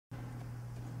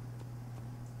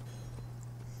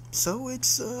So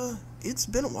it's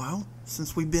been a while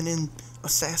since we've been in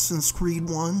Assassin's Creed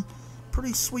 1.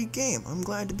 Pretty sweet game. I'm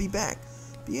glad to be back.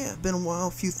 But yeah, been a while.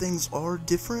 A few things are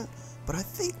different, but I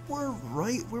think we're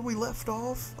right where we left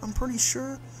off. I'm pretty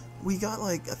sure we got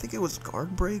I think it was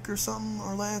guard break or something,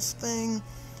 our last thing,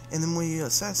 and then we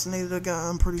assassinated a guy,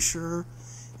 I'm pretty sure.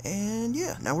 And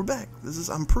yeah, now we're back.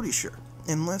 I'm pretty sure.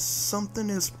 Unless something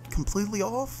is completely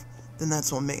off, then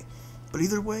that's on me. But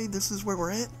either way, this is where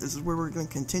we're at. This is where we're going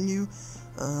to continue.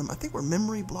 I think we're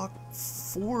memory block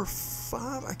 4 or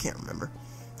 5. I can't remember.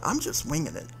 I'm just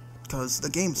winging it because the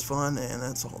game's fun and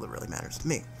that's all that really matters to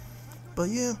me. But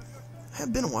yeah,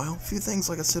 have been a while. A few things,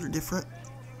 like I said, are different.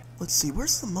 Let's see.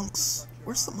 Where's the monks?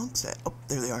 Where's the monks at? Oh,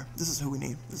 there they are. This is who we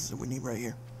need. This is who we need right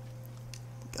here.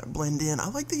 Gotta blend in. I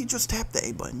like that you just tap the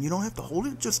A button. You don't have to hold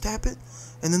it. Just tap it,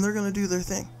 and then they're gonna do their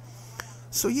thing.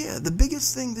 So yeah, the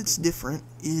biggest thing that's different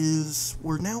is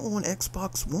we're now on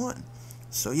Xbox One.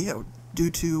 So yeah, due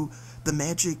to the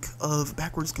magic of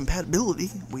backwards compatibility,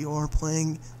 we are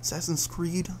playing Assassin's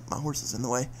Creed. My horse is in the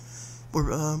way.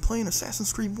 We're playing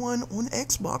Assassin's Creed 1 on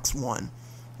Xbox One.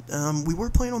 We were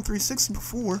playing on 360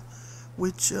 before,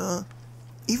 which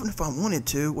even if I wanted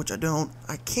to, which I don't,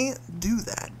 I can't do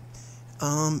that.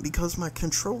 Because my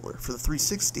controller for the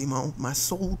 360, my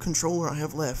sole controller I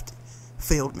have left,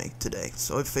 failed me today.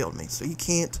 So it failed me. So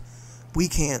we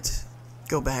can't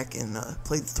go back and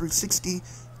play the 360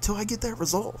 till I get that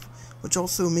resolved. Which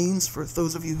also means, for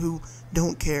those of you who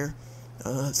don't care,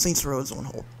 Saints Row is on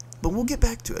hold. But we'll get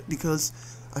back to it, because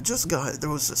there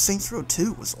was a Saints Row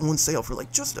 2 was on sale for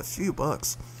just a few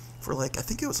bucks. For I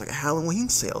think it was a Halloween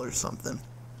sale or something.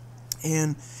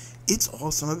 And it's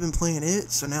awesome. I've been playing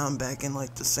it, so now I'm back in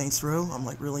the Saints Row. I'm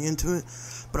really into it.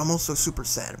 But I'm also super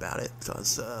sad about it,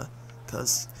 because,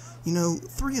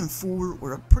 3 and 4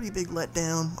 were a pretty big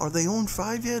letdown. Are they on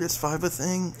 5 yet? Is 5 a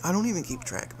thing? I don't even keep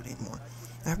track of it anymore.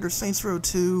 After Saints Row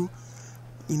 2,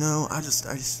 I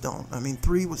just don't.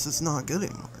 3 was just not good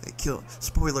anymore.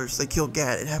 Spoilers, they killed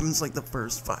Gat. It happens the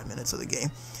first 5 minutes of the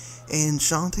game. And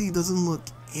Shanti doesn't look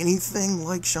anything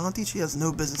like Shanti. She has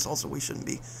no business. Also, we shouldn't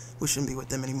be with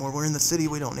them anymore. We're in the city,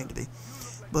 we don't need to be.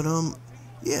 But,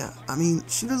 yeah,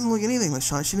 she doesn't look anything like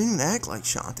Shanti. She didn't even act like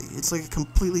Shanti. It's a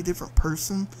completely different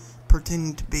person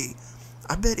pretending to be.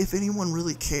 I bet if anyone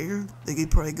really cared, they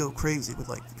could probably go crazy with,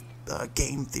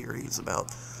 game theories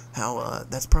about how,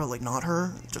 that's probably not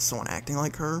her, just someone acting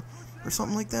like her, or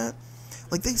something like that.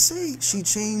 They say she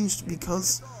changed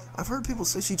because, I've heard people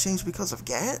say she changed because of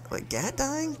Gat, Gat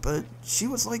dying, but she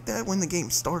was like that when the game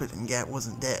started and Gat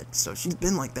wasn't dead, so she's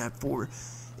been like that for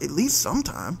at least some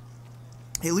time.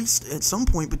 At least at some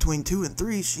point between 2 and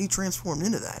 3, she transformed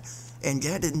into that, and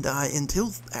Gat didn't die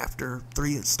until after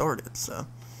 3 had started, so.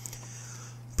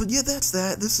 But yeah, that's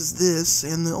that. This is this,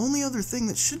 and the only other thing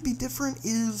that should be different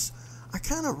is I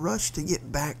kind of rushed to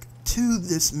get back to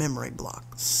this memory block.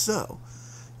 So,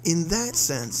 in that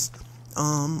sense,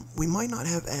 we might not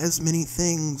have as many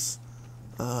things,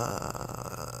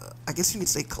 I guess you could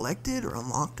say collected or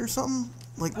unlocked or something.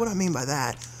 What I mean by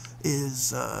that is,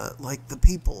 the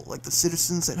people, the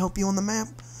citizens that help you on the map,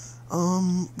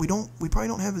 we probably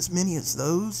don't have as many as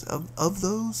those, of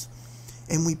those,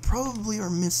 and we probably are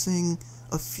missing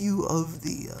a few of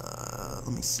the,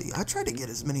 let me see, I try to get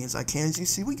as many as I can. As you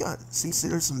see,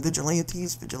 there's some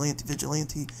vigilantes,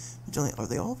 vigilante, are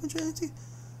they all vigilante?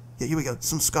 Yeah, here we go,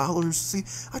 some scholars. See,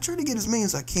 I try to get as many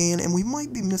as I can, and we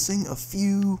might be missing a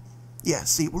few. Yeah,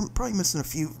 see, we're probably missing a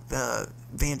few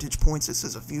vantage points. This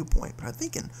is a viewpoint, but I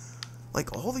think in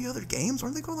all the other games,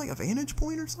 aren't they called a vantage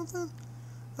point or something?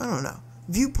 I don't know.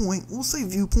 Viewpoint, we'll say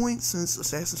viewpoint, since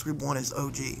Assassin's Creed 1 is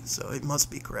OG, so it must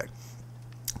be correct.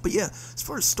 But yeah, as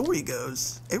far as story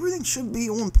goes, everything should be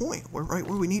on point. We're right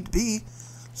where we need to be.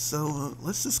 So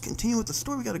let's just continue with the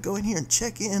story. We got to go in here and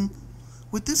check in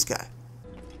with this guy.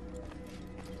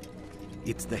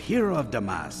 It's the hero of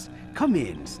Damas. Come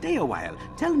in, stay a while.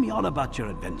 Tell me all about your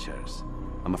adventures.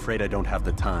 I'm afraid I don't have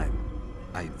the time.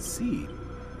 I see.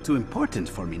 Too important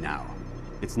for me now.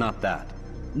 It's not that.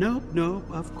 No,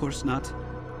 of course not.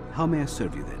 How may I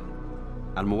serve you then?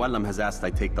 Al-Muallim has asked I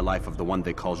take the life of the one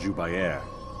they call Jubair.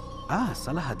 Ah,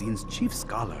 Salahadin's chief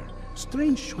scholar.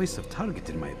 Strange choice of target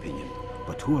in my opinion.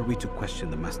 But who are we to question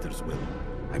the Master's will?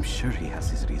 I'm sure he has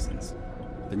his reasons.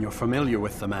 Then you're familiar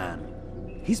with the man.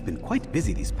 He's been quite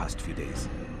busy these past few days,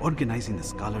 organizing the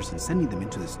scholars and sending them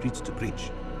into the streets to preach.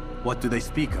 What do they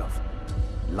speak of?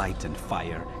 Light and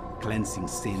fire, cleansing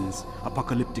sins,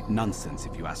 apocalyptic nonsense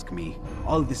if you ask me.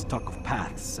 All this talk of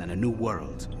paths and a new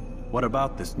world. What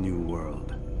about this new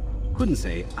world? Couldn't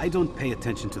say. I don't pay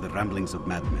attention to the ramblings of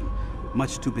madmen.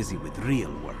 Much too busy with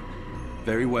real work.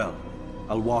 Very well.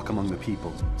 I'll walk among the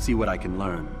people, see what I can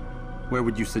learn. Where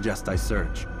would you suggest I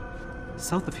search?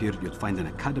 South of here, you'll find an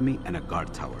academy and a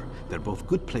guard tower. They're both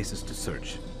good places to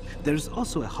search. There's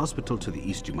also a hospital to the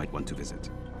east you might want to visit.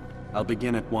 I'll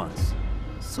begin at once.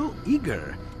 So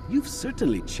eager. You've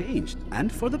certainly changed, and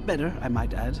for the better, I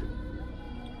might add.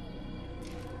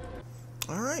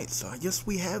 Alright, so I guess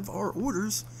we have our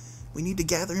orders. We need to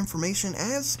gather information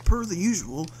as per the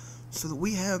usual, so that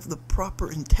we have the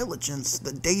proper intelligence,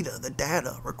 the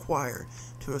data required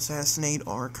to assassinate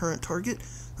our current target,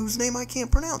 whose name I can't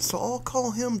pronounce, so I'll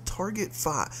call him Target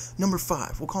 5. Number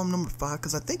 5. We'll call him Number 5,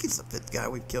 because I think he's the 5th guy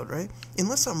we've killed, right?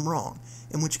 Unless I'm wrong,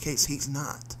 in which case he's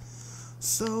not.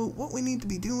 So, what we need to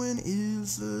be doing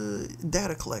is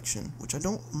data collection, which I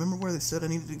don't remember where they said I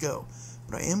needed to go,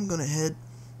 but I am going to head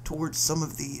towards some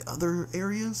of the other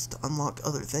areas to unlock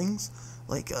other things,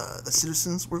 like the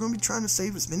citizens. We're going to be trying to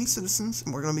save as many citizens,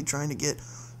 and we're going to be trying to get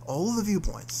all of the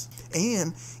viewpoints.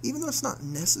 And, even though it's not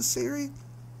necessary,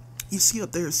 you see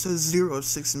up there it says 0 of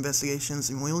 6 investigations,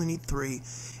 and we only need 3,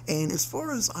 and as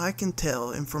far as I can tell,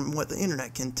 and from what the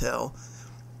internet can tell,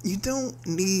 you don't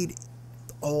need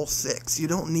all 6. You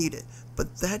don't need it.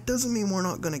 But that doesn't mean we're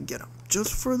not going to get them.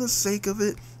 Just for the sake of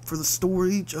it, for the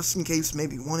story, just in case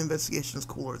maybe one investigation is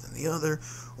cooler than the other,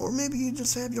 or maybe you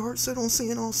just have your heart set on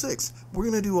seeing all 6. We're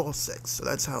going to do all 6, so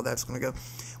that's how that's going to go.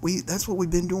 That's what we've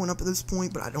been doing up to this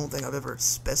point, but I don't think I've ever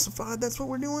specified that's what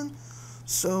we're doing.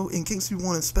 So, in case you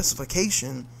want a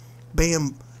specification,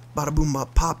 bam, bada boom,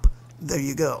 bop, pop, there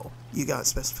you go. You got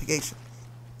specification.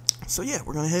 So yeah,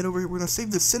 we're going to head over here, we're going to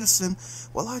save the citizen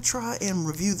while I try and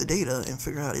review the data and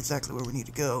figure out exactly where we need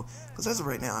to go, because as of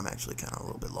right now, I'm actually kind of a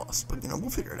little bit lost, but you know, we'll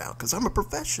figure it out, because I'm a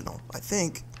professional, I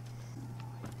think.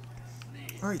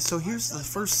 Alright, so here's the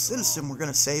first citizen we're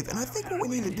going to save, and I think what we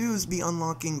need to do is be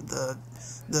unlocking the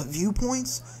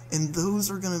viewpoints, and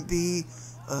those are going to be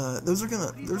those are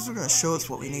gonna show us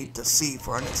what we need to see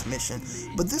for our next mission.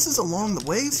 But this is along the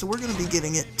way, so we're gonna be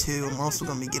getting it too, and we're also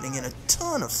gonna be getting in a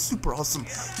ton of super awesome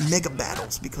mega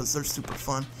battles because they're super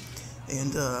fun.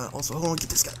 And also, hold on, get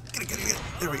this guy. Get it.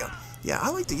 There we go. Yeah, I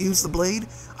like to use the blade.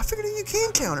 I figured you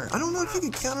can counter. I don't know if you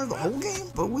can counter the whole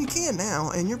game, but we can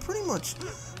now, and you're pretty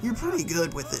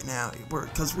good with it now.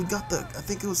 Because we got I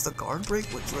think it was the guard break,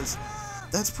 which was.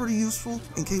 That's pretty useful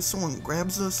in case someone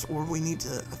grabs us or we need to.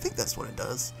 I think that's what it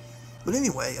does. But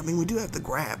anyway, I mean, we do have the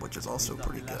grab, which is also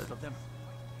pretty good.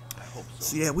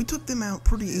 So yeah, we took them out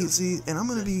pretty easy, and I'm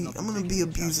gonna be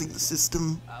abusing the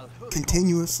system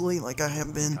continuously, like I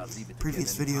have been in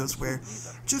previous videos, where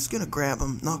just gonna grab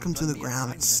them, knock them to the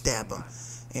ground, and stab them.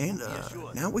 And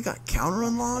now we got counter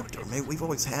unlocked, or maybe we've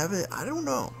always have it. I don't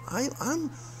know. I'm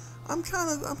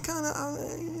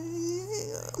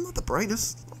not the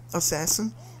brightest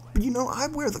assassin, but you know, I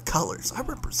wear the colors, I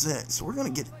represent, so we're gonna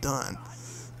get it done.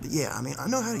 But yeah, I mean, I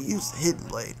know how to use the hidden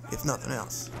blade, if nothing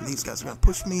else. And these guys are gonna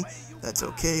push me, that's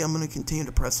okay, I'm gonna continue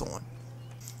to press on.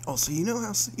 Also, you know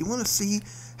how, you wanna see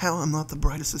how I'm not the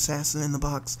brightest assassin in the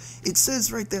box? It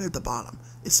says right there at the bottom,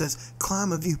 it says,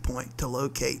 climb a viewpoint to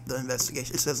locate the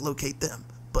investigation. It says locate them,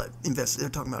 but they're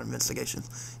talking about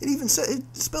investigations. It even said, it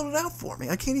spelled it out for me,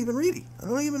 I can't even read it. I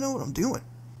don't even know what I'm doing.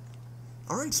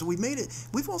 Alright, so we made it.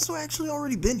 We've also actually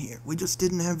already been here. We just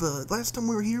didn't have last time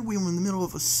we were here, we were in the middle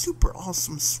of a super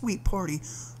awesome, sweet party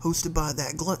hosted by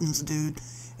that Gluttons dude.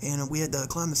 And we had to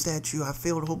climb the statue. I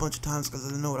failed a whole bunch of times because I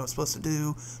didn't know what I was supposed to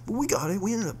do. But we got it.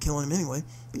 We ended up killing him anyway.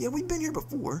 But yeah, we've been here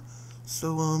before.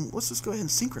 So, let's just go ahead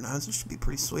and synchronize. This should be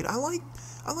pretty sweet. I like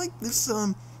this,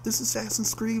 this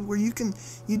Assassin's Creed where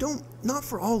not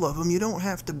for all of them, you don't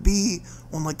have to be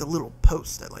on like the little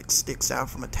post that like sticks out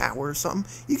from a tower or something.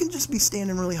 You can just be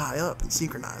standing really high up and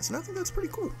synchronize, and I think that's pretty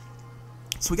cool.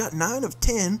 So we got 9 of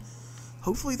 10.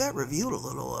 Hopefully that revealed a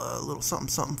little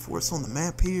something for us on the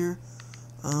map here.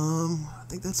 I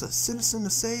think that's a citizen to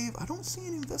save. I don't see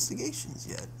any investigations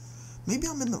yet. Maybe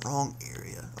I'm in the wrong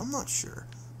area. I'm not sure.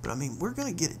 But I mean, we're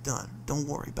gonna get it done. Don't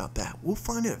worry about that. We'll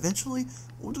find it eventually.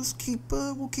 We'll just keep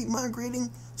migrating,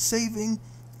 saving,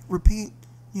 repeat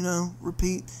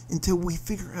until we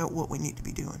figure out what we need to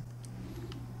be doing.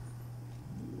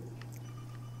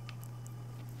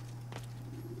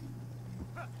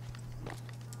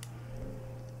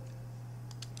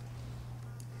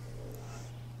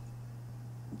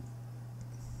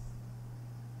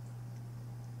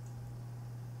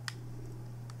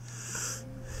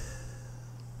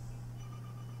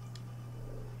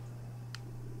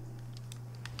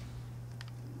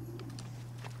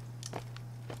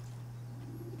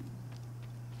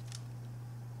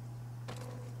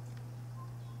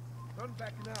 Turn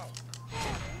back now.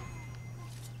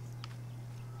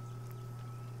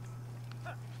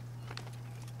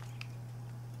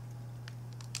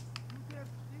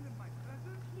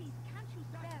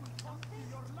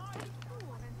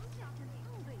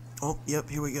 Oh, yep,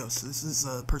 here we go. So this is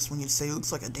a person we need to say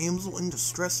looks like a damsel in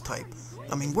distress type.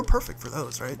 I mean, we're perfect for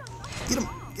those, right? Get him.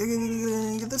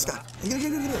 Get this guy. Get.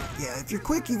 Yeah, if you're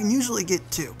quick, you can usually get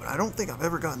 2, but I don't think I've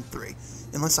ever gotten 3,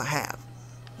 unless I have.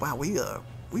 Wow, we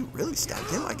really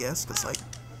stabbed him, I guess, because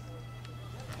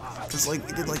we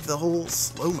did like the whole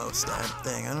slow-mo stab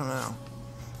thing. I don't know.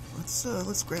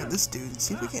 Let's grab this dude and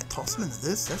see if we can't toss him into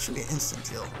this. That should be an instant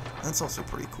kill. That's also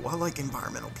pretty cool. I like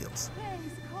environmental kills.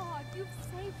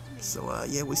 So,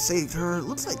 yeah, we saved her.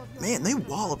 Looks like, man, they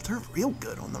walloped her real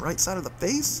good on the right side of the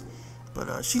face.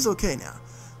 But, she's okay now.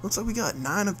 Looks like we got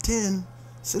 9 of 10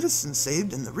 citizens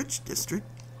saved in the rich district.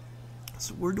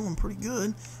 So we're doing pretty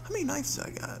good. How many knives do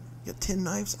I got? Got 10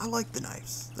 knives? I like the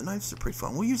knives. The knives are pretty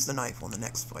fun. We'll use the knife on the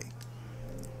next fight.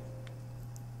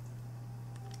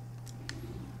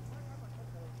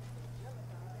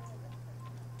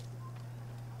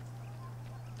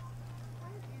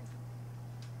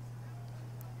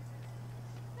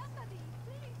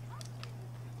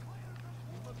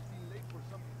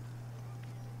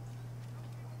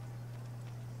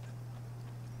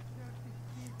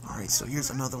 Alright, so here's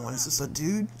another one. Is this a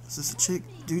dude? Is this a chick?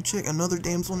 Dude, chick? Another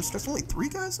damsel in distress? Only 3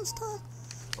 guys this time?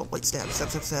 Oh, wait, stab.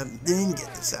 Then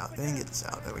get this out. There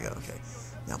we go, okay.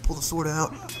 Now pull the sword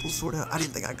out. I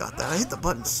didn't think I got that. I hit the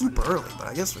button super early, but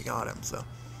I guess we got him, so.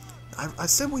 I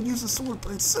said we'd use the sword,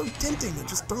 but it's so tempting to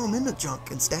just throw them in the junk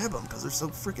and stab them, because they're so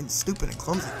freaking stupid and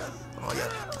clumsy. Oh,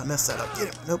 yeah, I messed that up.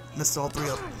 Get him. Nope, messed all 3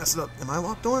 up. Messed it up. Am I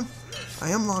locked on? I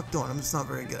am locked on. I'm just not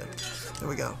very good. There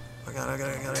we go. I got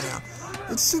it now.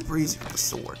 It's super easy with the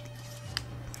sword.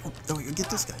 Oh, there we go. Get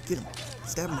this guy. Get him.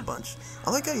 Stab him a bunch. I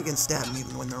like how you can stab them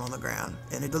even when they're on the ground.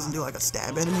 And it doesn't do like a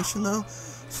stab animation though.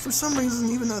 For some reason,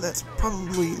 even though that's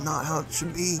probably not how it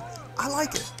should be, I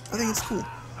like it. I think it's cool.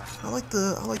 I like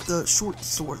the short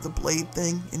sword, the blade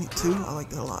thing in it too. I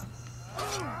like that a lot.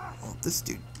 Oh, this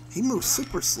dude. He moves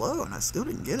super slow and I still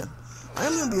didn't get him. I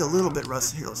am going to be a little bit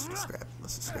rusty. Here, let's just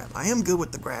grab. I am good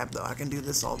with the grab though. I can do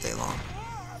this all day long.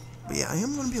 But yeah, I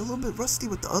am going to be a little bit rusty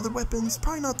with the other weapons.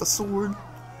 Probably not the sword.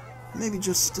 Maybe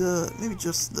just the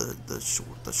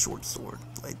short sword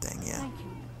blade thing, yeah.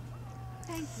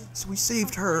 Thank you. So we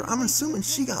saved her. I'm assuming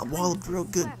she got walloped real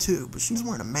good too, but she's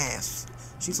wearing a mask.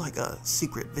 She's like a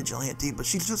secret vigilante, but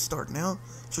she's just starting out,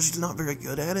 so she's not very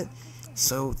good at it.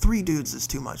 So 3 dudes is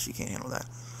too much. She can't handle that.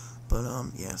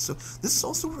 But yeah, so this is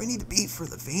also where we need to be for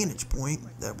the vantage point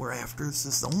that we're after. This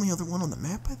is the only other one on the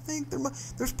map, I think.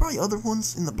 There's probably other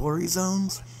ones in the blurry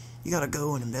zones. You gotta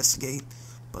go and investigate.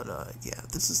 But yeah,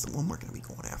 this is the one we're gonna be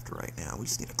going after right now. We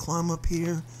just need to climb up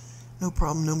here. No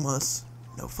problem, no muss,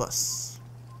 no fuss.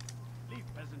 Leave,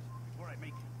 peasant, before I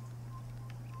make you.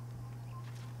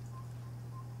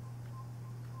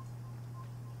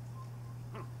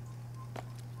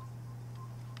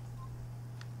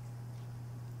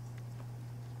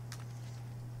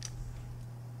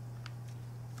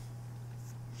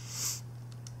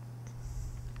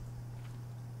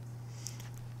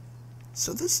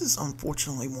 So this is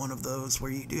unfortunately one of those where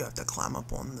you do have to climb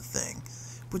up on the thing,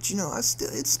 but you know, it's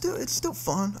still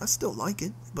fun. I still like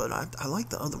it, but I like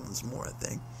the other ones more, I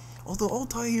think. Although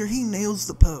Altai here, he nails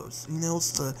the pose. He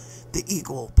nails the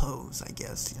eagle pose, I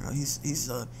guess. You know,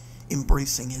 he's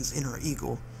embracing his inner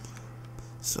eagle.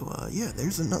 So yeah,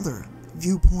 there's another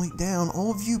viewpoint down.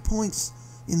 All viewpoints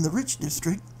in the rich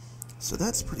district. So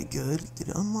that's pretty good. Did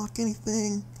it unlock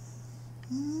anything?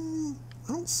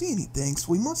 I don't see anything,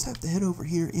 so we must have to head over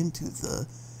here into the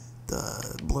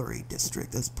blurry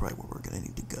district. That's probably where we're going to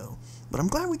need to go. But I'm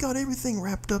glad we got everything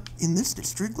wrapped up in this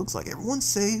district. Looks like everyone's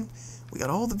saved. We got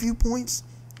all the viewpoints.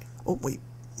 Oh, wait.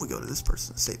 We go to this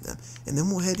person, save them. And then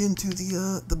we'll head into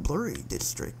the blurry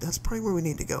district. That's probably where we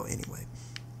need to go anyway.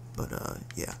 But,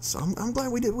 yeah. So I'm glad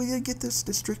we did get this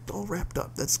district all wrapped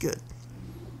up. That's good.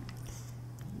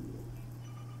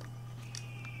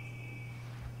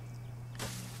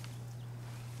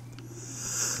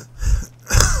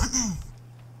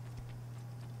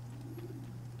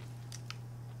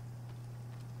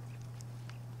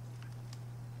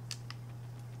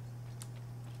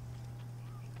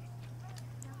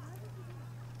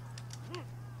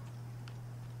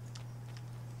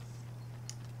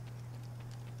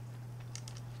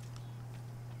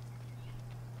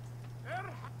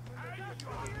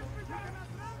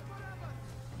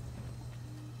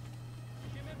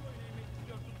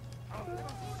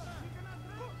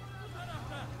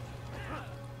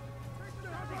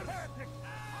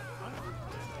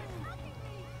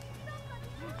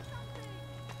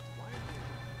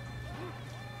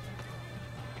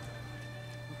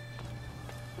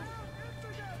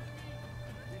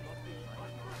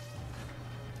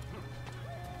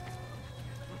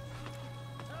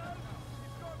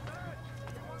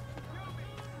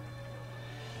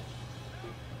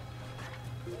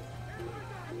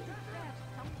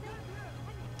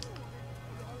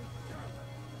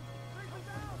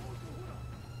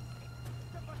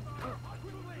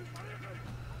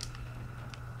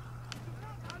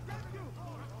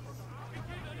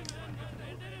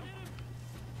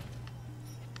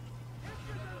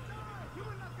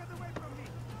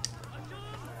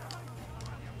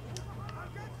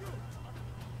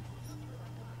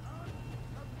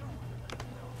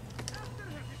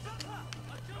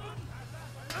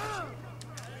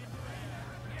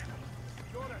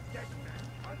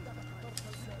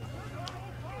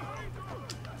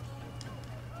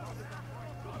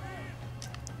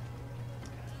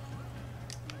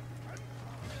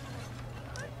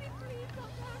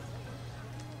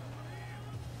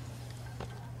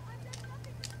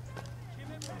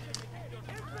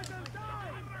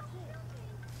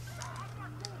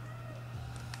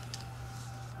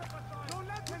 Don't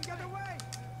let him get away!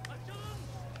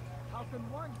 How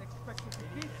can one expect to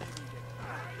beat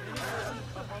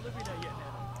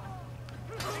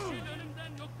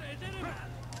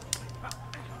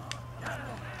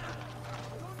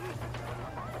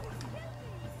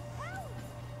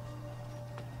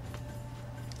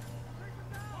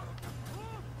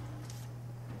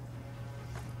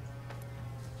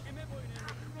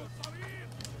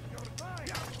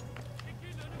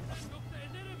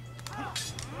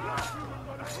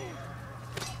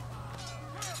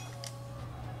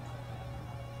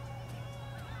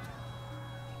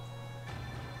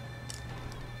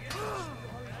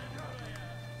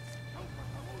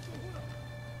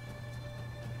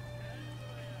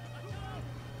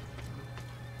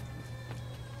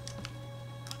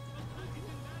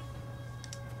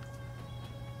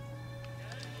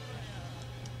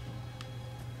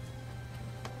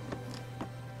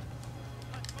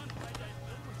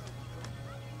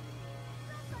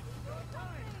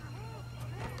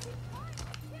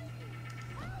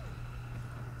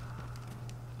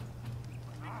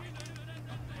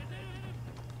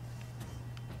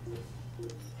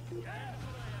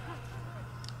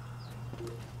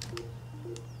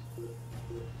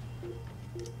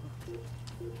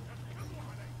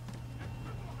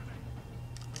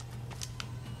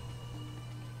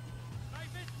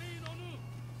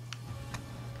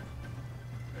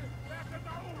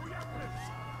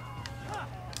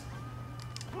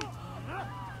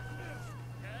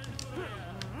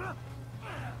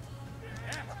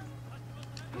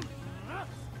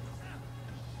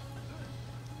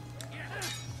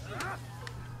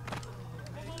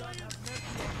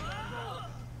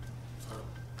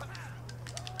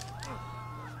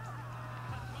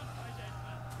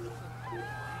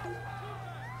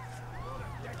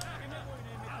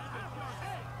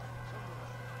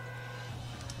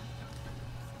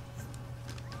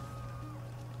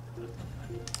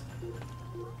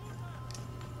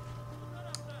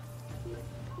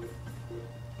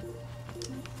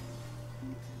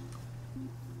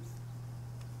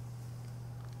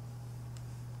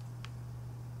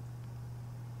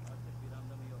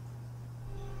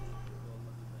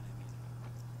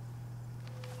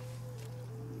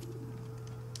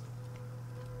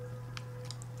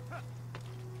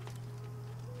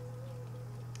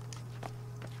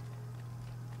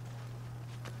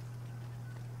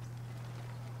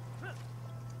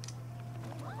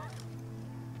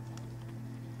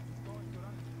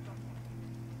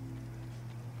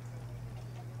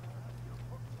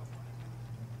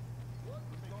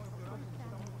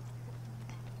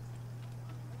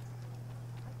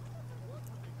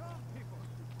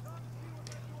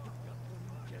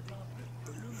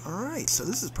Alright, so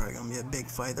this is probably gonna be a big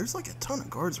fight. There's like a ton of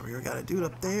guards over here. Got a dude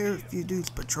up there, a few dudes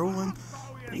patrolling.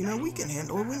 But, you know, we can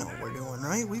handle it. We know what we're doing,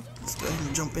 right? Let's go ahead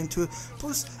and jump into it.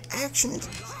 Plus, action, it's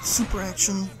super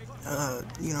action.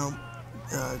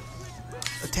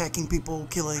 Attacking people,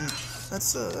 killing.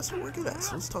 That's what we're good at.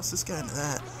 So let's toss this guy into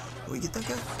that. Did we get that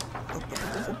guy?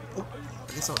 Oh.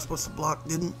 I guess I was supposed to block,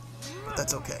 didn't. But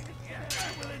that's okay.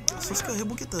 So let's go ahead.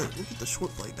 We'll get the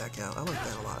short blade back out. I like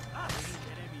that a lot.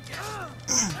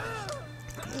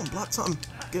 Come on, block something.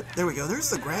 There we go. There's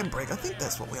the grab break. I think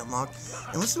that's what we unlocked.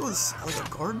 Unless it was like a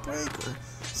guard break or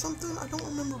something. I don't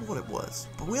remember what it was.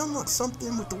 But we unlocked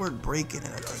something with the word break in it,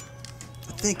 I think.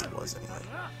 I think it was, anyway.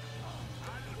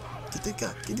 Get that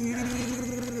guy.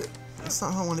 That's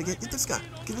not how I want to get. Get this guy.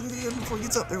 Get before he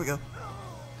gets up. There we go.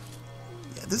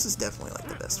 Yeah, this is definitely like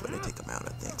the best way to take him out,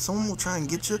 I think. Someone will try and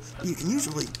get you. You can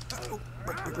usually... Oh,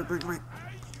 break.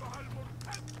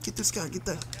 Get this guy, get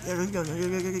that. There we go. There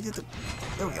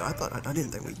we go. I didn't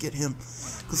think we'd get him,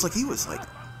 cause like he was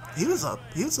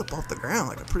up off the ground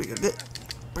like a pretty good bit.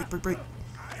 Break.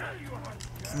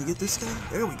 Can we get this guy?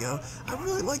 There we go. I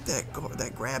really like that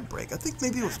grab break. I think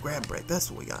maybe it was grab break. That's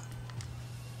what we got.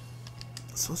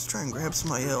 So let's try and grab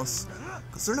somebody else,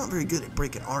 cause they're not very good at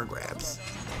breaking our grabs.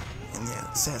 And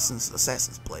yeah,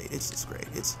 Assassin's Blade. It's just great.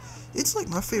 It's like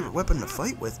my favorite weapon to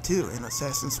fight with too in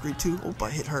Assassin's Creed 2. Oh,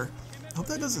 I hit her. I hope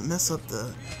that doesn't mess up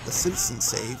the citizen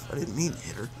save. I didn't mean to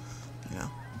hit her, you know.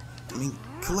 I mean,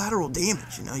 collateral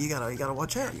damage, you know. You gotta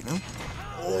watch out, you know.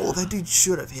 Oh, that dude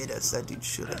should have hit us.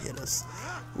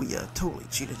 We totally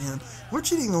cheated him. We're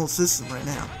cheating the whole system right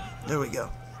now. There we go.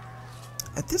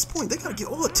 At this point, they gotta get...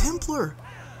 Oh, a Templar!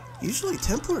 Usually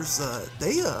Templars,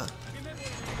 they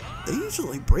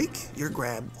usually break your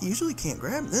grab. You usually can't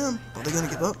grab them. Are they gonna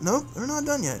give up? No, they're not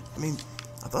done yet. I mean,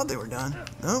 I thought they were done.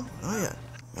 No? Oh, yeah.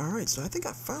 Alright, so I think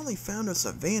I finally found us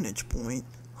a vantage point.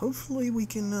 Hopefully we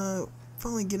can,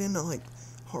 finally get into, like,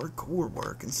 hardcore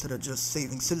work instead of just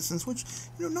saving citizens, which,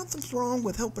 you know, nothing's wrong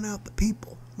with helping out the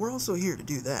people. We're also here to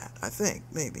do that, I think,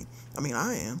 maybe. I mean,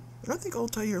 I am. And I think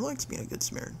Altair likes being a good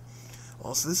Samaritan.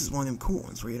 Also, this is one of them cool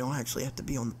ones where you don't actually have to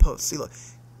be on the post. See, look,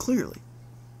 clearly,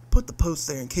 put the post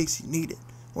there in case you need it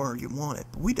or you want it,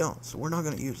 but we don't, so we're not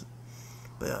going to use it.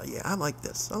 But yeah, I like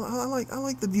this. I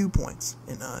like the viewpoints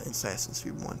in Assassin's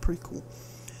Creed 1. Pretty cool.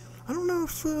 I don't know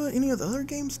if any of the other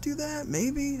games do that.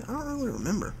 Maybe. I don't really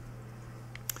remember.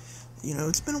 You know,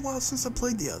 it's been a while since I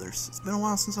played the others. It's been a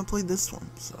while since I played this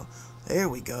one. So there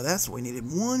we go. That's what we needed.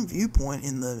 One viewpoint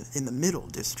in the middle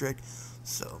district.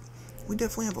 So we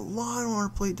definitely have a lot on our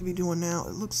plate to be doing now.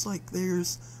 It looks like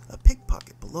there's a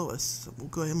pickpocket below us. So we'll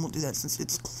go ahead and we'll do that since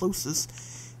it's closest.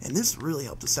 And this really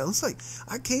helped us out. It looks like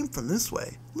I came from this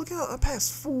way. Look out, I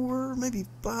passed 4, maybe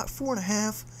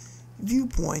 4.5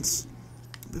 viewpoints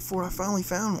before I finally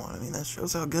found one. I mean, that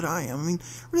shows how good I am. I mean,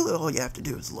 really all you have to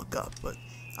do is look up. But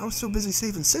I was so busy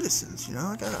saving citizens, you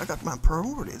know. I got my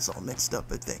priorities all mixed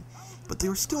up, I think. But they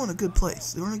were still in a good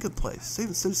place. They were in a good place.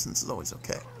 Saving citizens is always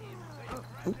okay.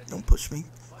 Oh, don't push me.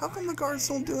 How come the guards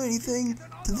don't do anything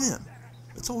to them?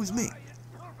 It's always me.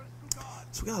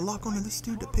 So we gotta lock onto this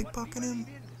dude to pickpocket him.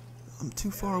 I'm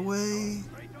too far away.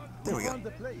 There we go.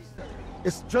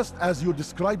 It's just as you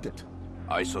described it.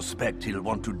 I suspect he'll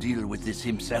want to deal with this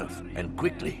himself, and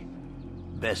quickly.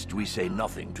 Best we say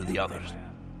nothing to the others.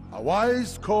 A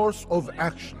wise course of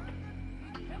action.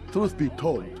 Truth be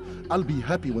told, I'll be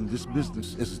happy when this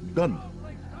business is done.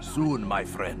 Soon, my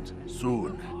friend,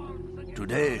 soon.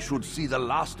 Today should see the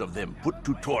last of them put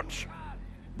to torch.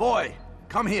 Boy,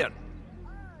 come here.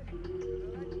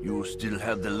 You still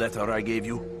have the letter I gave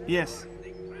you? Yes.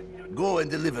 Go and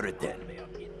deliver it then.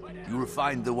 You'll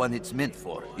find the one it's meant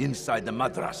for inside the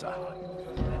madrasa.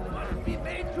 Be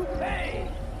made to pay.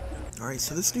 Alright,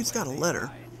 so this dude's got a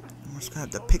letter. We're just gonna have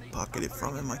to pickpocket it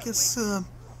from him. I guess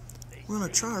we're gonna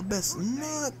try our best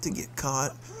not to get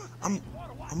caught. I'm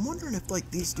wondering if like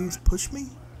these dudes push me.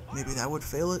 Maybe that would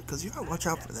fail it, because you gotta watch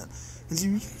out for them. Because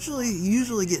you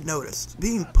usually get noticed.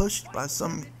 Being pushed by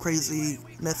some crazy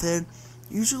meth head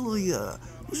usually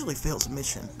fails a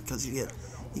mission because you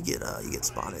get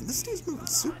spotted. This dude's moving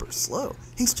super slow.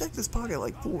 He's checked his pocket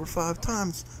like 4 or 5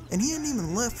 times, and he hadn't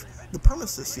even left the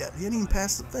premises yet. He hadn't even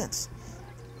passed the fence.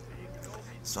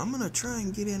 So I'm gonna try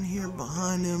and get in here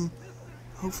behind him.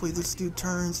 Hopefully this dude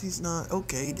turns. He's not.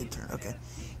 Okay, he did turn. Okay.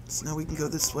 So now we can go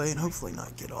this way and hopefully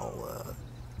not get all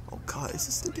caught. Is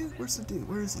this the dude? Where's the dude?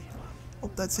 Where is he? Oh,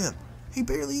 that's him. He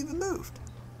barely even moved.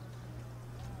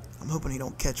 I'm hoping he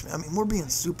don't catch me. I mean, we're being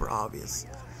super obvious.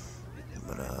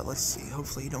 But let's see.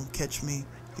 Hopefully he don't catch me.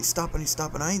 He's stopping.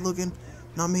 I ain't looking.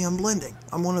 Not me. I'm blending.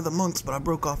 I'm one of the monks, but I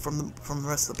broke off from the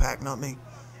rest of the pack. Not me.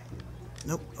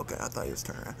 Nope. Okay, I thought he was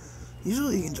turning around.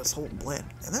 Usually you can just hold blend,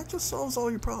 and that just solves all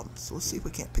your problems. So let's see if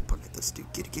we can't pickpocket this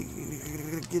dude. Get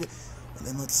it. And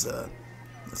then let's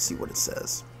see what it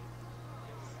says.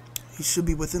 He should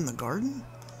be within the garden.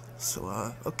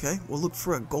 So okay, we'll look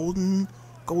for a golden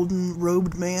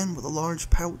robed man with a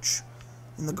large pouch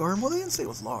in the garden. Well, they didn't say it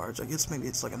was large. I guess maybe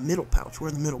it's like a middle pouch. We're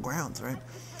in the middle grounds, right?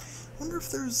 Wonder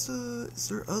if there's is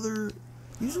there other.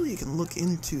 Usually you can look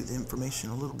into the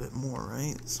information a little bit more,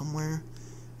 right? Somewhere,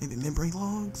 maybe memory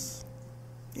logs.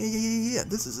 Yeah.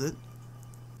 This is it.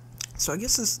 So I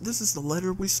guess this is the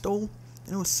letter we stole,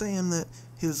 and it was saying that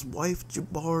his wife,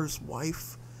 Jabbar's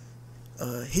wife,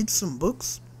 hid some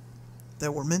books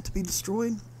that were meant to be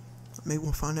destroyed. Maybe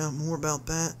we'll find out more about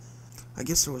that. I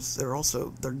guess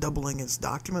they're doubling his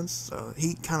documents.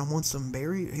 He kind of wants them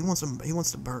buried. He wants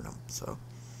to burn them. So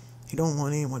he don't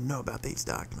want anyone to know about these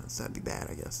documents. That'd be bad,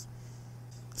 I guess.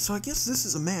 So I guess this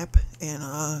is a map,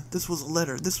 and this was a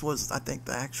letter. This was, I think,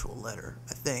 the actual letter.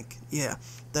 I think, yeah,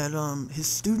 that his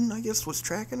student, I guess, was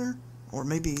tracking her, or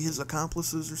maybe his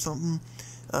accomplices or something.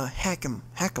 Hakim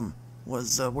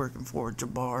was working for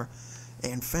Jabbar,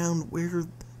 and found where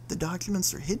the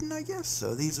documents are hidden, I guess.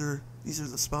 So these are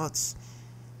the spots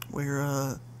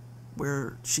where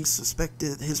she's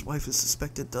suspected, his wife is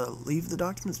suspected to leave the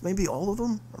documents. Maybe all of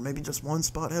them, or maybe just one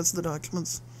spot has the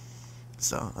documents.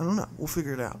 So I don't know. We'll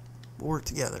figure it out. We'll work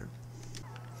together.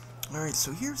 Alright,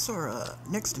 so here's our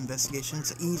next investigation. It's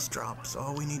an eavesdrop. So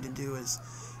all we need to do is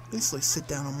basically sit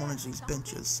down on one of these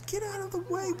benches. Get out of the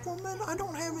way, woman. I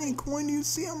don't have any coin. Do you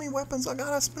see how many weapons I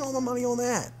got? I spent all the money on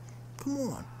that. Come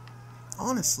on.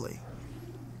 Honestly.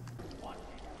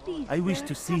 I wish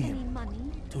to see him,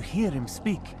 to hear him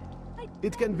speak.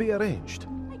 It can be arranged,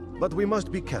 but we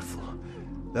must be careful.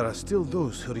 There are still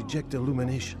those who reject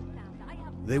illumination.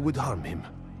 They would harm him.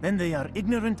 Then they are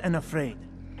ignorant and afraid.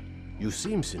 You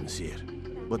seem sincere,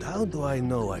 but how do I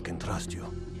know I can trust you?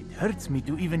 It hurts me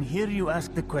to even hear you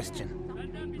ask the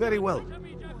question. Very well.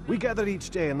 We gather each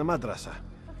day in the madrasa.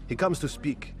 He comes to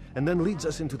speak, and then leads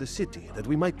us into the city, that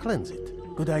we might cleanse it.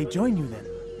 Could I join you then?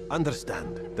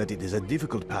 Understand that it is a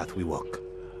difficult path we walk.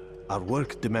 Our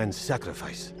work demands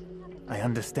sacrifice. I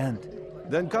understand.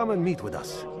 Then come and meet with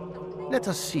us. Let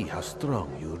us see how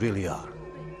strong you really are.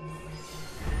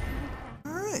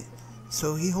 Alright,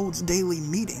 so he holds daily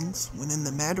meetings within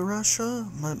the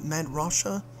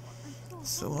madrasa.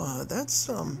 So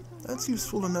that's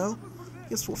useful to know.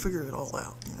 Guess we'll figure it all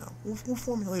out, you know. We'll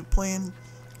formulate a plan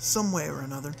some way or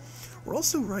another. We're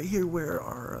also right here where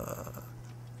our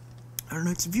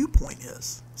next viewpoint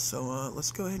is. So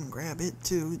let's go ahead and grab it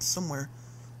too. It's somewhere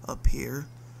up here.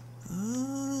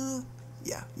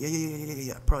 Yeah.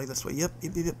 Probably this way. Yep.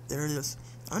 There it is.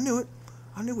 I knew it.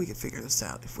 I knew we could figure this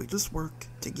out if we just work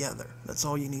together. That's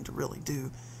all you need to really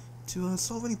do to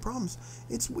solve any problems.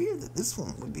 It's weird that this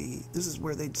one would be. This is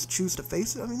where they choose to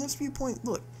face it. I mean, this viewpoint.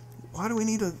 Look, why do we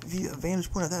need a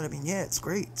vantage point of that? I mean, yeah, it's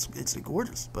great. It's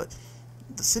gorgeous, but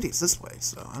the city is this way.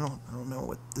 So I don't know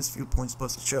what this viewpoint's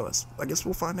supposed to show us. I guess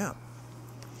we'll find out.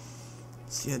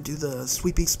 So yeah, do the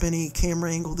sweepy, spinny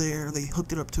camera angle there. They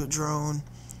hooked it up to a drone.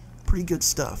 Pretty good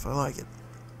stuff. I like it.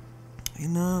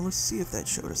 And let's see if that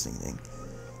showed us anything.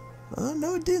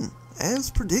 No, it didn't. As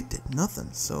predicted, nothing.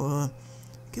 So I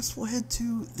guess we'll head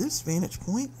to this vantage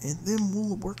point, and then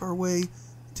we'll work our way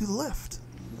to the left.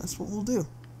 That's what we'll do.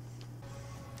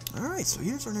 Alright, so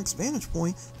here's our next vantage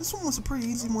point. This one was a pretty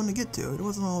easy one to get to. It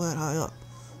wasn't all that high up.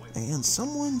 And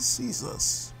someone sees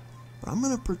us. But I'm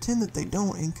going to pretend that they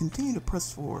don't and continue to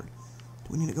press forward.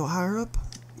 Do we need to go higher up?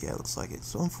 Yeah, it looks like it.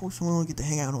 So unfortunately, we don't get to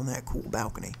hang out on that cool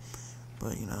balcony.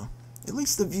 But, you know, at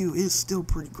least the view is still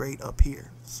pretty great up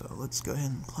here. So let's go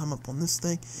ahead and climb up on this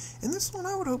thing. And this one,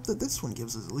 I would hope that this one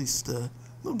gives us at least a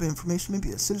little bit of information.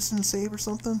 Maybe a citizen save or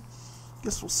something.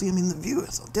 Guess we'll see. I mean, the view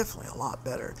is definitely a lot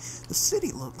better. The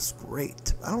city looks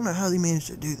great. I don't know how they managed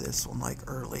to do this on, like,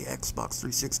 early Xbox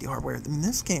 360 hardware. I mean,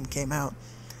 this game came out,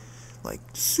 like,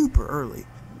 super early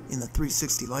in the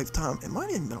 360 lifetime. It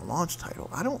might have even been a launch title.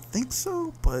 I don't think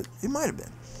so, but it might have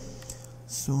been.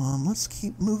 So, let's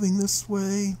keep moving this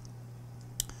way.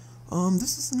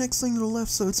 This is the next thing to the left,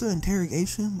 so it's an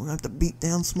interrogation. We're gonna have to beat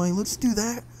down somebody. Let's do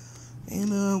that.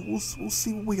 And we'll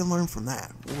see what we can learn from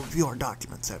that. We'll review our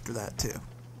documents after that too.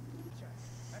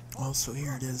 Also,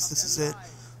 here it is. This is it.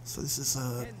 So this is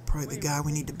probably the guy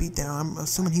we need to beat down. I'm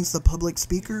assuming he's the public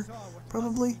speaker,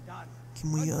 probably.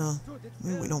 Can we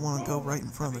maybe we don't want to go right in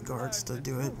front of the guards to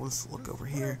do it. We'll just look over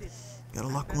here. Gotta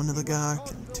lock one to the guy.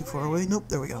 Too far away? Nope.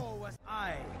 There we go.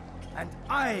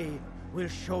 I will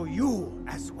show you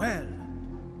as well.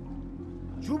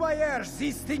 Jubayer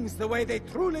sees things the way they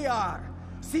truly are.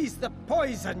 Sees the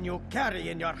poison you carry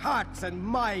in your hearts and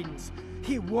minds.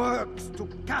 He works to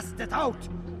cast it out.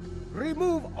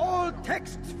 Remove all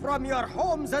texts from your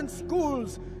homes and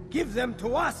schools. Give them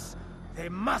to us. They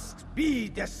must be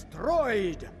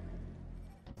destroyed.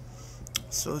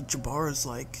 So Jabbar is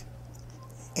like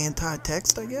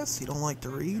anti-text, I guess? He don't like to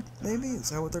read, maybe? Is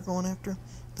that what they're going after?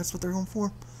 That's what they're going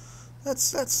for?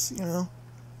 That's, you know,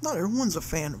 not everyone's a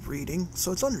fan of reading,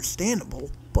 so it's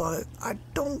understandable, but I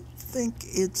don't think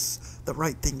it's the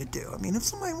right thing to do. I mean, if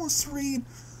somebody wants to read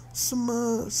some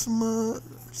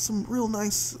real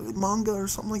nice manga or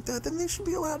something like that, then they should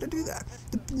be allowed to do that.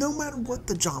 No matter what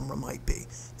the genre might be,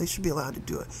 they should be allowed to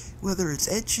do it. Whether it's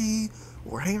ecchi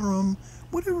or harem,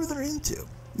 whatever they're into.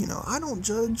 You know, I don't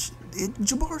judge.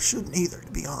 Jabbar shouldn't either,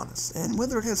 to be honest. And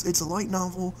whether it's a light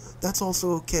novel, that's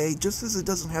also okay. Just as it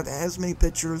doesn't have as many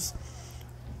pictures,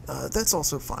 that's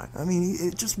also fine. I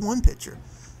mean, just one picture.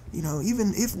 You know,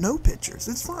 even if no pictures,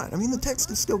 it's fine. I mean, the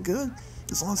text is still good,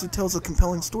 as long as it tells a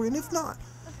compelling story. And if not,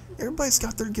 everybody's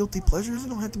got their guilty pleasures. It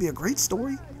don't have to be a great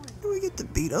story. Do we get to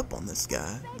beat up on this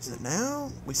guy? Is it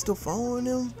now? We still following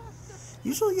him?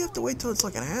 Usually you have to wait till it's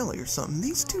like an alley or something.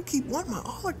 These two keep wanting my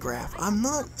autograph. I'm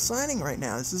not signing right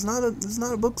now. This is not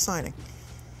a book signing.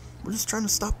 We're just trying to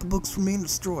stop the books from being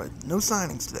destroyed. No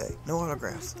signings today. No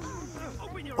autographs.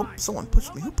 Oh, someone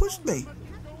pushed me. Who pushed me?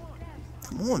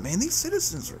 Come on, man. These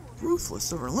citizens are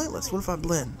ruthless. They're relentless. What if I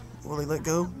blend? Will they let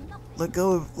go? Let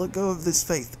go of this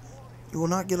faith. You will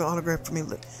not get an autograph from me.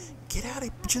 Get out of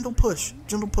here. Gentle push.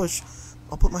 Gentle push.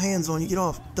 I'll put my hands on you. Get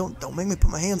off. Don't make me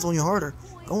put my hands on you harder.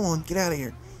 Go on. Get out of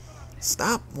here.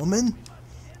 Stop, woman.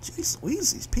 Jeez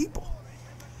Louise, these people.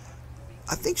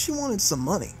 I think she wanted some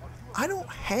money. I don't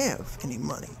have any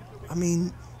money. I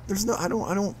mean, there's no, I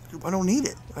don't need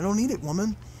it. I don't need it,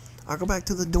 woman. I go back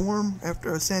to the dorm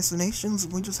after assassinations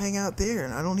and we just hang out there,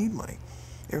 and I don't need money.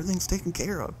 Everything's taken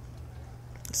care of.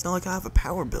 It's not like I have a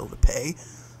power bill to pay.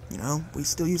 You know, we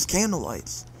still use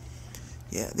candlelights.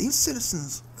 Yeah, these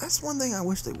citizens, that's one thing I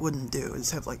wish they wouldn't do,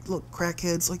 is have, like, look,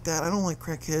 crackheads like that. I don't like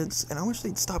crackheads, and I wish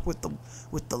they'd stop with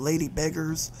the lady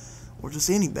beggars, or just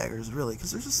any beggars, really,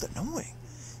 because they're just annoying.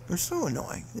 They're so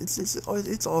annoying.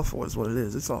 It's awful is what it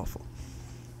is. It's awful.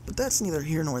 But that's neither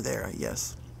here nor there, I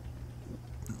guess.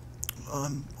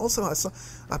 Also,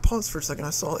 I paused for a second.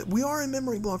 I saw it. We are in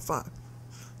Memory Block 5.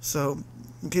 So,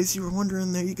 in case you were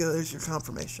wondering, there you go. There's your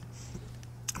confirmation.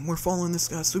 And we're following this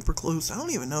guy super close. I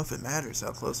don't even know if it matters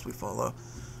how close we follow.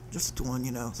 Just doing,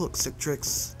 you know, look, Sick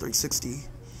Tricks 360.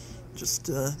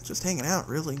 Just hanging out,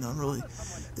 really. Not really.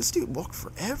 This dude walked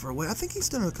forever away. I think he's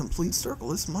done a complete circle.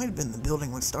 This might have been the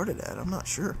building we started at. I'm not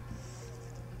sure.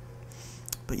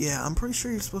 But yeah, I'm pretty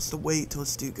sure you're supposed to wait till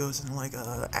this dude goes in like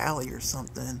a alley or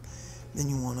something. Then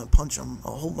you want to punch him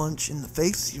a whole bunch in the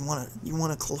face. You want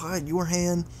to collide your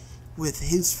hand with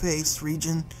his face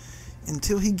region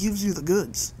until he gives you the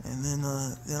goods, and then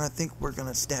I think we're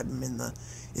gonna stab him in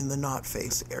the not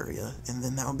face area, and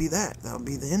then that'll be that. That'll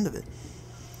be the end of it.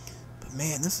 But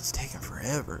man, this is taking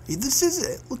forever. This is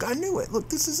it. Look, I knew it. Look,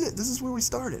 this is it. This is where we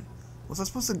started. Was I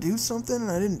supposed to do something and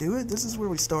I didn't do it? This is where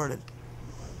we started.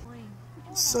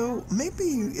 So maybe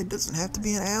it doesn't have to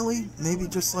be an alley. Maybe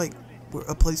just like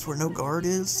a place where no guard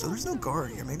is. So there's no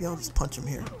guard here. Maybe I'll just punch him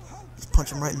here. Just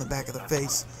punch him right in the back of the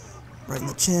face, right in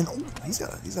the chin. Oh, he's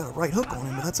got a right hook on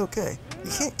him, but that's okay.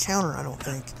 You can't counter, I don't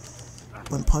think,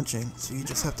 when punching. So you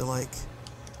just have to, like,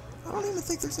 I don't even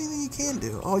think there's anything you can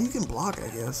do. Oh, you can block, I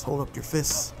guess. Hold up your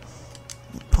fists,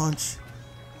 punch,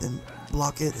 then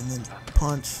block it, and then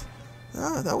punch.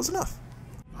 Ah, that was enough.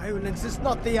 Violence is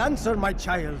not the answer, my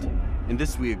child. In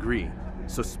this we agree,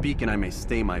 so speak and I may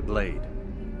stay my blade.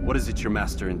 What is it your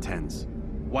master intends?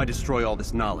 Why destroy all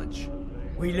this knowledge?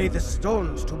 We lay the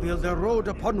stones to build a road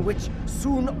upon which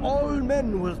soon all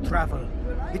men will travel.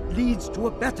 It leads to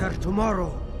a better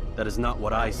tomorrow. That is not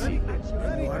what I see.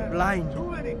 You are blind.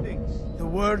 The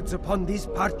words upon these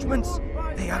parchments,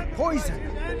 they are poison.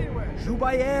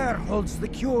 Jubayer holds the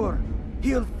cure.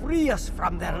 He'll free us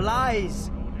from their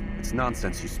lies. It's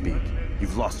nonsense you speak.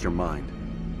 You've lost your mind.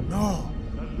 No,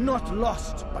 not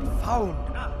lost, but found.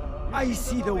 I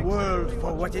see the world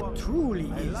for what it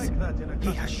truly is.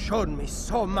 He has shown me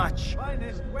so much.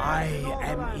 I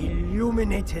am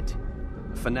illuminated.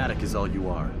 A fanatic is all you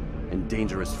are, and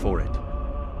dangerous for it.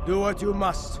 Do what you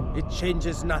must. It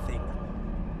changes nothing.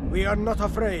 We are not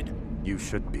afraid. You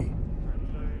should be.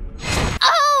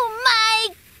 Oh my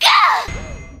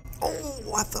god!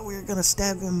 Oh, I thought we were gonna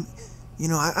stab him. You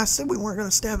know, I said we weren't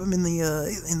gonna stab him in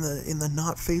the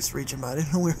not face region, but I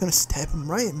didn't know we were gonna stab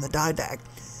him right in the didact.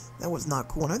 That was not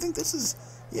cool, and I think this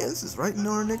is right in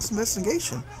our next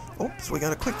investigation. Oh, so we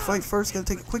got a quick fight first. Got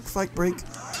to take a quick fight break.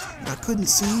 And I couldn't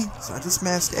see, so I just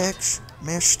mashed X.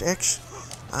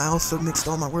 I also mixed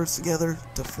all my words together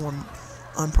to form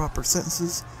improper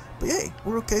sentences. But hey,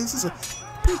 we're okay. This is a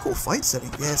pretty cool fight setting,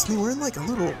 if you ask me. We're in like a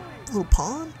little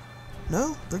pond.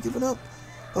 No, they're giving up.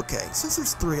 Okay, since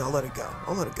there's 3, I'll let it go.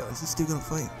 Is this dude gonna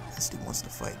fight? This dude wants to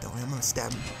fight, don't he? I'm gonna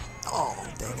stab him. Oh,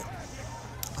 dang it.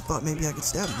 I thought maybe I could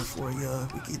stab him before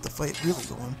we could get the fight really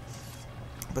going.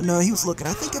 But no, he was looking.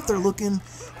 I think if they're looking,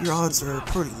 your odds are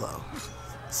pretty low.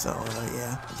 So,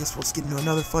 yeah, I guess we'll just get into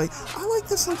another fight. I like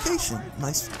this location.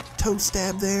 Nice toe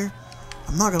stab there.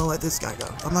 I'm not gonna let this guy go.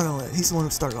 He's the one who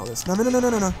started all this. No.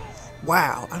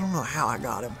 Wow, I don't know how I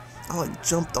got him. I, like,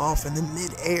 jumped off and then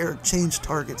mid-air changed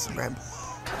targets and grabbed.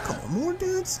 Come on, more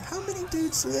dudes? How many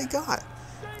dudes do they got?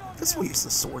 I guess we'll use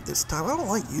the sword this time. I don't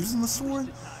like using the sword,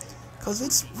 because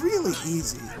it's really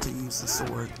easy to use the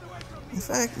sword. In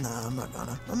fact, nah, I'm not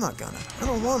gonna. I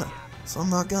don't wanna, so I'm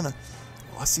not gonna.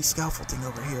 Oh, I see scaffolding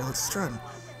over here. Let's try and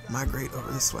migrate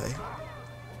over this way.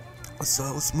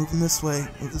 Let's move them this way.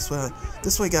 Move this way.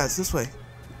 This way, guys, this way.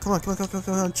 Come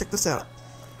on, check this out.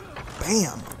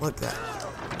 Bam! Look at that.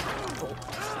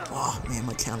 Oh, man,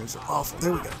 my counters are awful.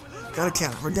 There we go. Got a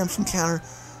counter. Redemption counter.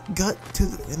 Gut to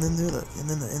the and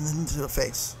then to the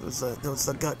face. There was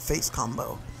the gut face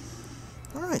combo.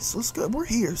 Alright, so let's go. We're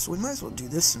here, so we might as well do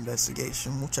this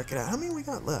investigation. We'll check it out. How many we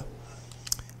got left?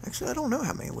 Actually, I don't know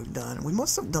how many we've done. We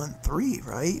must have done 3,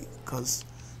 right? Because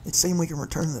it's saying we can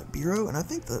return to the bureau, and I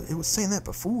think it was saying that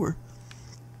before.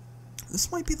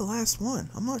 This might be the last one.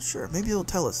 I'm not sure. Maybe it'll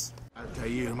tell us.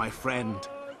 Altair, my friend,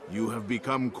 you have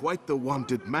become quite the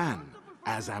wanted man,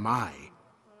 as am I.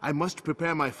 I must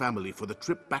prepare my family for the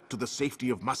trip back to the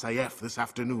safety of Masayef this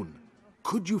afternoon.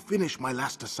 Could you finish my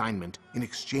last assignment in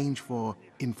exchange for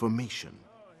information?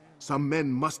 Some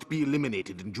men must be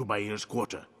eliminated in Jubair's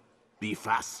quarter. Be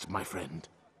fast, my friend.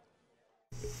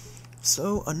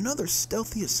 So, another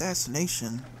stealthy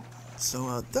assassination.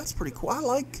 So, that's pretty cool. I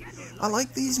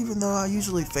like these, even though I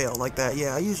usually fail like that.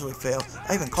 Yeah, I usually fail.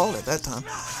 I even called it that time.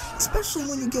 Especially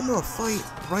when you get into a fight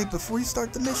right before you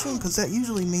start the mission, because that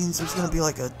usually means there's going to be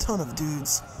like a ton of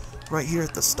dudes right here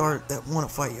at the start that want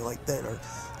to fight you like that. Or,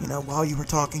 you know, while you were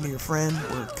talking to your friend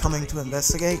or coming to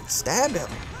investigate, stab him.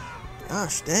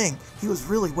 Gosh dang, he was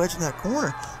really wedged in that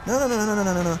corner. No.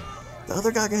 The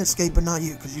other guy can escape, but not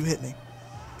you, because you hit me.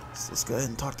 So let's go ahead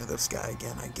and talk to this guy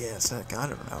again, I guess. Heck, I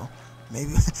don't know.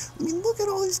 Maybe. I mean, look at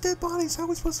all these dead bodies. How are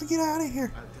we supposed to get out of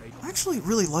here? I actually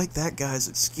really like that guy's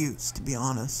excuse, to be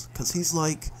honest, because he's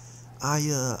like, I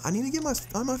need to get my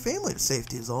family to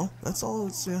safety. Is all. That's all.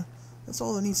 That's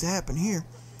all that needs to happen here.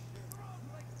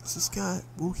 Is this guy?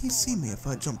 Will he see me if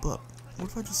I jump up? What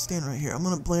if I just stand right here? I'm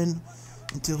gonna blend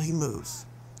until he moves.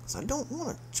 Because I don't want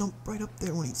to jump right up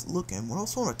there when he's looking. We're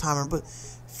also on a timer, but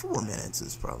 4 minutes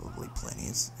is probably plenty.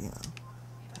 It's, you know.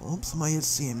 Well, somebody is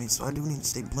seeing me, so I do need to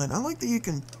stay blend. I like that you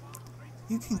can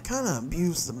kind of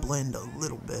abuse the blend a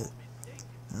little bit.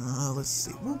 Let's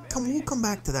see. We'll come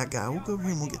back to that guy. We'll go over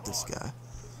here and we'll get this guy.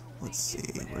 Let's see.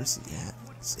 Where's he at?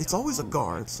 It's always a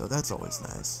guard, so that's always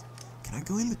nice. Can I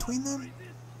go in between them?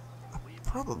 I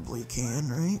probably can,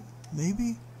 right?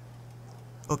 Maybe.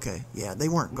 Okay. Yeah, they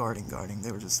weren't guarding.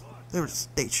 They were just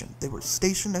stationed. They were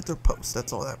stationed at their post.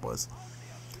 That's all that was.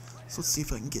 So let's see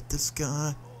if I can get this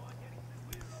guy.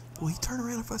 Will he turn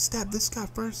around if I stab this guy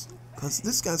first? Because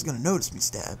this guy's going to notice me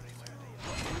stab.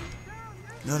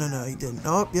 No, he didn't.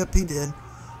 Oh, yep, he did.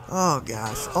 Oh,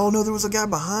 gosh. Oh, no, there was a guy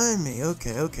behind me.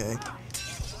 Okay.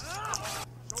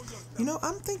 You know,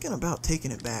 I'm thinking about taking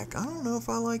it back. I don't know if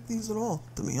I like these at all,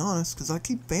 to be honest, because I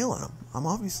keep failing them. I'm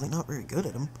obviously not very good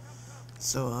at them.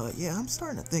 So, yeah, I'm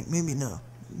starting to think maybe no.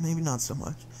 Maybe not so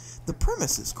much. The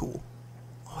premise is cool.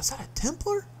 Oh, is that a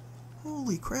Templar?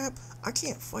 Holy crap. I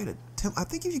can't fight a Templar. I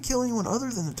think if you kill anyone other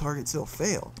than the targets, they'll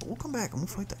fail. But we'll come back and we'll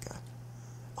fight that guy.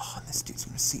 Oh, and this dude's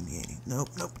gonna see me, ain't he? Nope,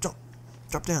 jump.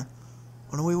 Drop down.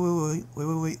 Oh,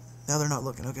 no, wait. Now they're not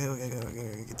looking.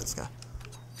 Okay, get this guy.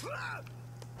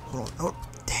 Hold on. Oh,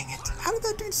 dang it. How did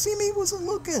that dude see me? He wasn't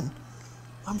looking.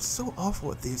 I'm so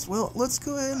awful at these. Well, let's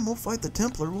go ahead and we'll fight the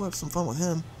Templar. We'll have some fun with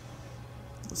him.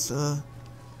 Let's,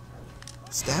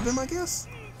 stab him, I guess?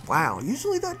 Wow,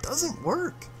 usually that doesn't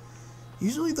work.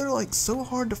 Usually they're like so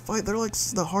hard to fight. They're like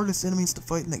the hardest enemies to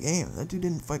fight in the game. That dude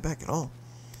didn't fight back at all.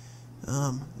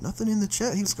 Nothing in the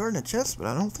chest. He was guarding a chest, but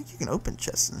I don't think you can open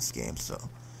chests in this game, so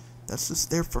that's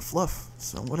just there for fluff.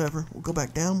 So whatever. We'll go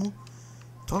back down. We'll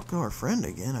talk to our friend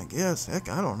again, I guess. Heck,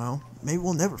 I don't know. Maybe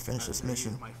we'll never finish this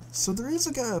mission. So there is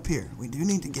a guy up here we do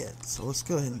need to get. So let's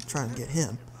go ahead and try and get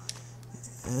him.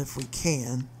 And if we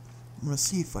can, I'm going to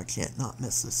see if I can't not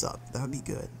mess this up. That would be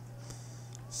good.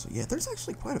 So yeah, there's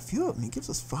actually quite a few of them. He gives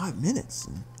us 5 minutes,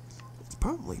 and it's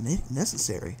probably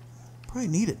necessary. Probably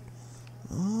needed.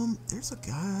 There's a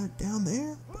guy down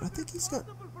there, but I think he's got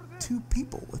 2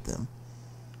 people with him.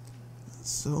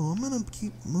 So I'm gonna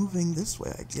keep moving this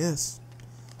way, I guess.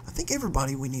 I think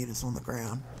everybody we need is on the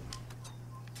ground.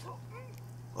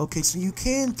 Okay, so you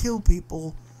can kill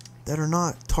people that are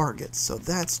not targets, so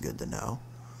that's good to know.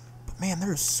 But man,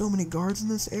 there are so many guards in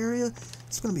this area.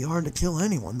 It's going to be hard to kill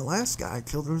anyone. The last guy I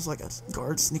killed, there was like a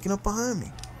guard sneaking up behind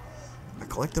me. I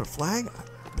collected a flag.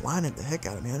 I blinded the heck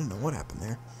out of me. I didn't know what happened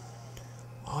there.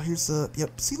 Oh, here's the...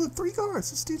 Yep. See, look, 3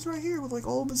 guards. This dude's right here with like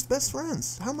all of his best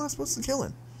friends. How am I supposed to kill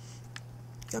him?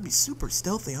 Gotta be super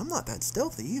stealthy. I'm not that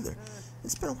stealthy either.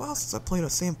 It's been a while since I played a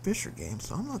Sam Fisher game,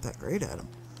 so I'm not that great at him.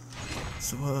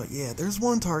 So, yeah, there's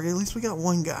 1 target. At least we got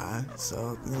 1 guy.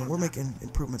 So, you know, we're making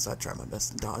improvements. I tried my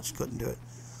best to dodge. Couldn't do it.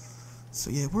 So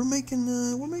yeah, we're making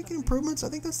improvements. I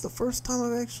think that's the first time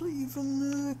I've actually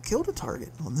even killed a target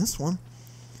on this one.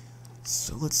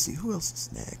 So let's see, who else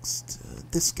is next?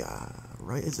 This guy,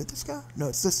 right? Is it this guy? No,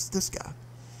 it's this guy.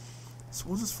 So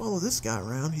we'll just follow this guy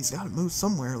around. He's got to move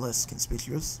somewhere less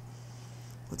conspicuous.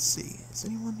 Let's see, is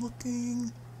anyone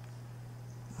looking?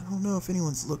 I don't know if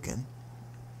anyone's looking.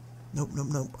 Nope.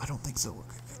 I don't think so.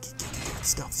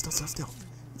 Stealth.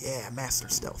 Yeah, master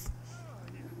stealth.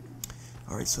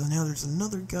 Alright, so now there's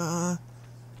another guy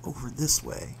over this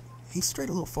way. He's straight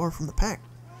a little far from the pack.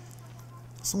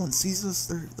 If someone sees us,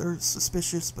 they're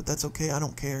suspicious, but that's okay, I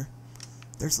don't care.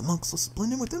 There's the monks, let's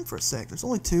blend in with them for a sec. There's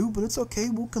only 2, but it's okay,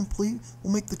 we'll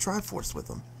make the Triforce with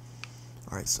them.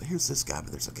 Alright, so here's this guy,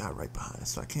 but there's a guy right behind us,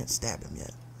 so I can't stab him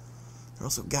yet. There are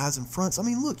also guys in fronts. I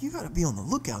mean, look, you gotta be on the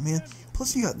lookout, man.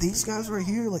 Plus, you got these guys right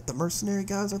here, like the mercenary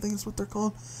guys, I think that's what they're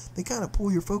called. They kind of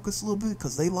pull your focus a little bit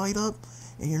because they light up,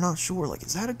 and you're not sure, like,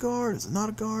 is that a guard? Is it not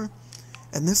a guard?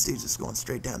 And this dude's just going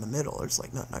straight down the middle. There's,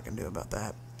 like, nothing I can do about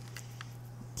that.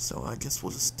 So I guess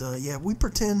we'll just, yeah, we're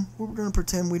gonna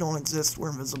pretend we don't exist. We're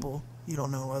invisible. You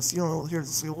don't know us. You don't know, here,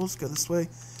 let's go this way.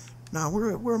 Nah,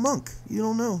 we're a monk. You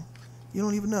don't know. You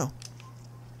don't even know.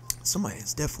 Somebody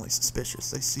is definitely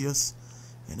suspicious. They see us,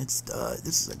 and it's,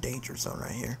 this is a danger zone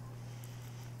right here.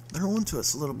 They're on to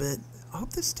us a little bit. I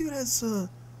hope this dude has,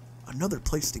 another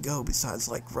place to go besides,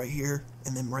 like, right here,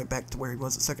 and then right back to where he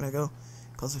was a second ago.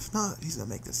 Because if not, he's gonna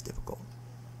make this difficult.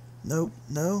 Nope,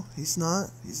 no, he's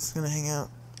not. He's just gonna hang out.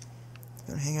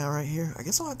 Gonna hang out right here. I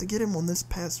guess I'll have to get him on this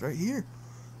pass right here,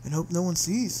 and hope no one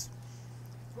sees.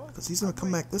 Because he's gonna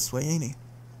come back this way, ain't he?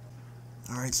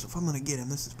 Alright, so if I'm gonna get him,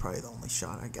 this is probably the only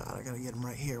shot I got. I gotta get him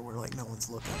right here where, like, no one's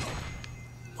looking.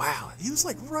 Wow, he was,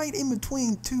 like, right in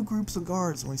between two groups of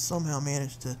guards, and we somehow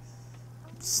managed to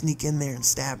sneak in there and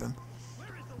stab him.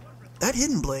 That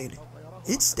hidden blade,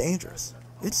 it's dangerous.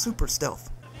 It's super stealth.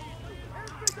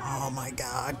 Oh my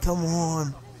god, come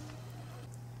on.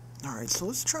 Alright, so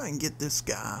let's try and get this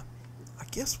guy. I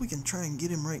guess we can try and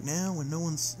get him right now when no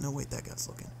one's... No, wait, that guy's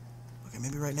looking. Okay,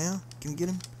 maybe right now? Can we get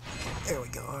him? There we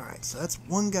go. Alright, so that's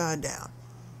one guy down.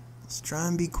 Let's try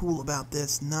and be cool about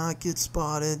this. Not get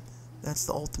spotted. That's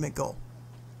the ultimate goal.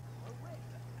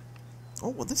 Oh,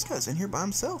 well, this guy's in here by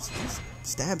himself. So let's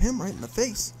stab him right in the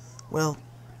face. Well,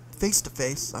 face to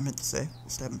face, I meant to say. We'll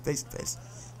stab him face to face.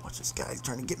 Watch this guy. He's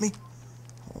trying to get me.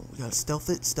 Oh, we gotta stealth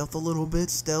it. Stealth a little bit.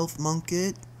 Stealth, monk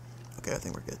it. Okay, I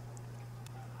think we're good.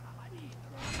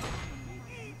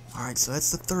 Alright, so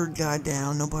that's the third guy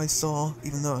down. Nobody saw,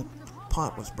 even though a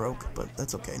pot was broke, but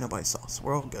that's okay. Nobody saw, so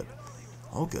we're all good.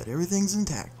 All good. Everything's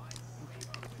intact.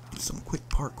 Do some quick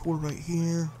parkour right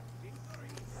here.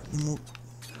 Then we'll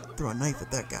throw a knife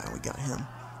at that guy. We got him.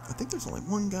 I think there's only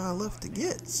one guy left to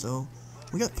get, so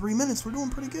we got 3 minutes. We're doing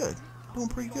pretty good. Doing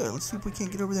pretty good. Let's see if we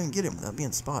can't get over there and get him without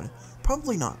being spotted.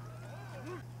 Probably not.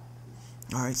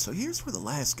 Alright, so here's where the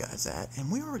last guy's at,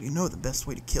 and we already know the best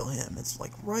way to kill him. It's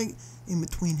like right in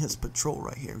between his patrol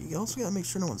right here. You also gotta make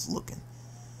sure no one's looking.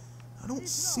 I don't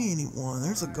see anyone.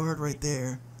 There's a guard right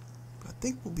there. But I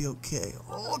think we'll be okay.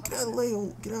 Oh, get out of the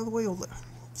way, get out of the way, old lady.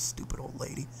 Stupid old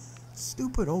lady.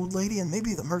 Stupid old lady, and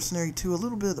maybe the mercenary too. A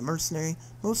little bit of the mercenary.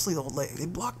 Mostly the old lady. They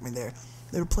blocked me there.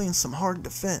 They were playing some hard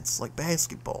defense, like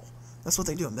basketball. That's what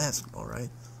they do in basketball, right?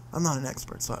 I'm not an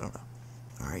expert, so I don't know.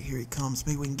 Alright, here he comes.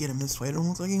 Maybe we can get him this way. Don't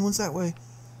look like anyone's that way.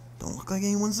 Don't look like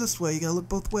anyone's this way. You gotta look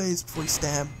both ways before you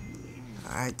stab.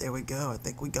 Alright, there we go. I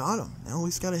think we got him. Now we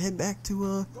just gotta head back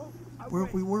to where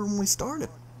we were when we started.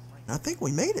 And I think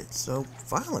we made it. So,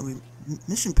 finally,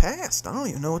 mission passed. I don't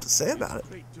even know what to say about it.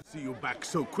 Great to see you back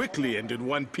so quickly and in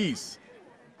one piece.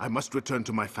 I must return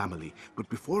to my family, but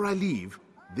before I leave,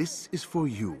 this is for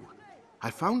you. I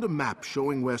found a map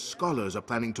showing where scholars are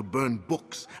planning to burn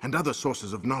books and other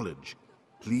sources of knowledge.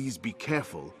 Please be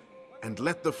careful, and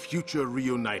let the future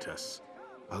reunite us.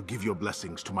 I'll give your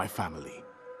blessings to my family.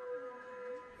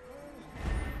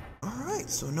 Alright,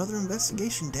 so another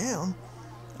investigation down.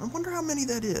 I wonder how many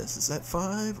that is. Is that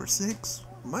 5 or 6?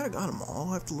 Might have got them all.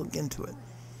 I'll have to look into it.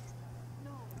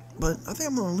 But I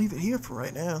think I'm going to leave it here for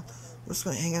right now. We're just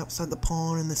going to hang out beside the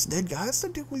pond and this dead guy. That's the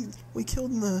dude we killed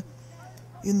in the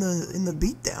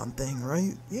beatdown thing,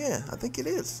 right? Yeah, I think it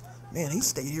is. Man, he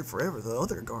stayed here forever. The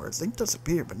other guards, they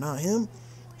disappeared, but not him.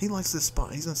 He likes this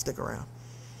spot. He's gonna stick around.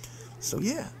 So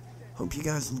yeah, hope you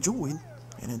guys enjoyed,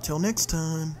 and until next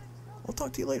time, I'll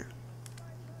talk to you later.